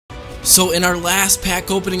So in our last pack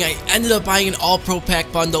opening, I ended up buying an all-pro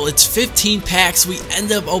pack bundle. It's 15 packs. We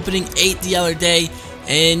ended up opening 8 the other day.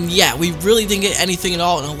 And yeah, we really didn't get anything at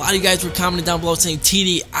all. And a lot of you guys were commenting down below saying,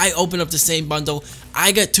 TD, I opened up the same bundle.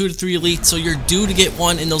 I got 2 to 3 elites, so you're due to get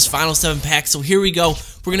one in those final 7 packs. So here we go.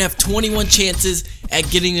 We're going to have 21 chances at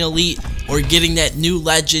getting an elite or getting that new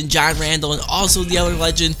legend, John Randle, and also the other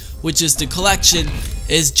legend, which is the collection,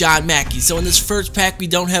 is John Mackey. So in this first pack, we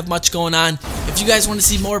don't have much going on. If you guys want to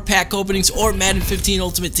see more pack openings or Madden 15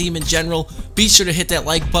 Ultimate Team in general, be sure to hit that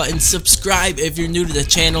like button, subscribe if you're new to the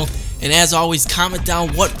channel, and as always, comment down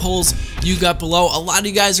what polls you got below. A lot of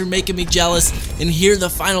you guys are making me jealous, and here the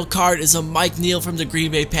final card is a Mike Neal from the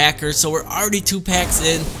Green Bay Packers. So we're already 2 packs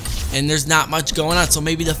in, and there's not much going on. So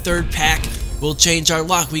maybe the third pack will change our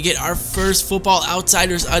luck. We get our first Football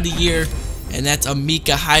Outsiders of the year, and that's a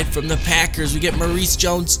Micah Hyde from the Packers. We get Maurice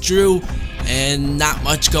Jones-Drew, and not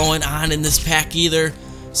much going on in this pack either.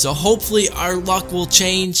 So hopefully our luck will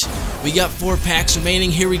change. We got 4 packs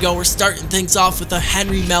remaining. Here we go. We're starting things off with a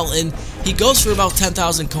Henry Melton. He goes for about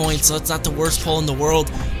 10,000 coins, so it's not the worst pull in the world.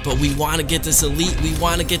 But we want to get this elite. We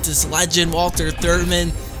want to get this legend, Walter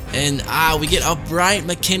Thurman. And we get a Bryant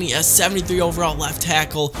McKinney, a 73 overall left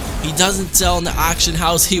tackle. He doesn't sell in the auction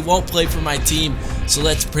house. He won't play for my team. So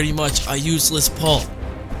that's pretty much a useless pull.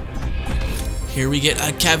 Here we get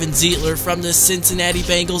a Kevin Zeitler from the Cincinnati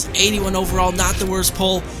Bengals, 81 overall, not the worst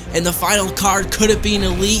pull. And the final card, could it be an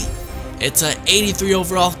elite? It's an 83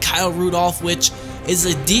 overall Kyle Rudolph, which is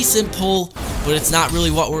a decent pull, but it's not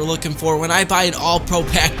really what we're looking for. When I buy an all-pro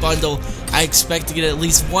pack bundle, I expect to get at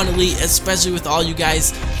least 1 elite, especially with all you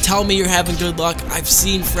guys. Tell me you're having good luck. I've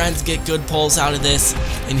seen friends get good pulls out of this,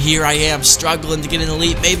 and here I am struggling to get an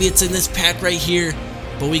elite. Maybe it's in this pack right here,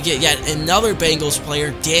 but we get yet another Bengals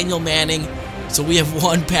player, Daniel Manning. So we have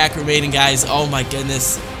 1 pack remaining, guys. Oh my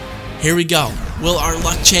goodness. Here we go. Will our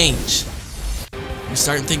luck change? We're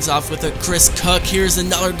starting things off with a Chris Cook. Here's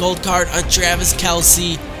another gold card, a Travis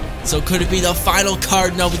Kelce. So could it be the final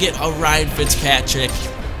card? No, we get a Ryan Fitzpatrick.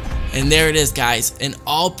 And there it is, guys. An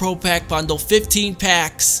all-pro pack bundle, 15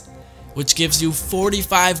 packs, which gives you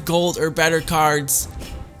 45 gold or better cards.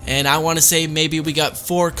 And I want to say maybe we got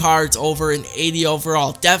 4 cards over an 80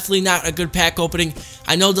 overall. Definitely not a good pack opening.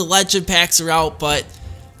 I know the legend packs are out, but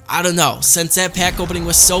I don't know. Since that pack opening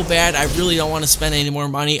was so bad, I really don't want to spend any more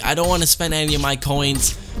money. I don't want to spend any of my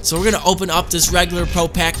coins. So we're going to open up this regular pro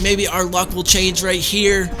pack. Maybe our luck will change right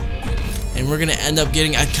here. And we're going to end up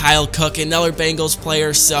getting a Kyle Cook, another Bengals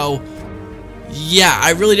player. So yeah,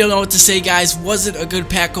 I really don't know what to say, guys. Wasn't a good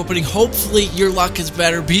pack opening. Hopefully your luck is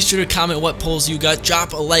better. Be sure to comment what polls you got.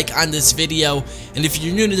 Drop a like on this video. And if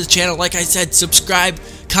you're new to the channel, like I said, subscribe.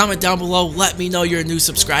 Comment down below. Let me know you're a new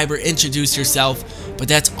subscriber. Introduce yourself. But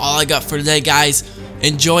that's all I got for today, guys.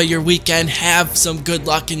 Enjoy your weekend. Have some good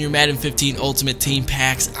luck in your Madden 15 Ultimate Team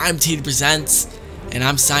packs. I'm TD Presents, and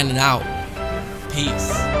I'm signing out.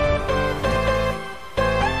 Peace.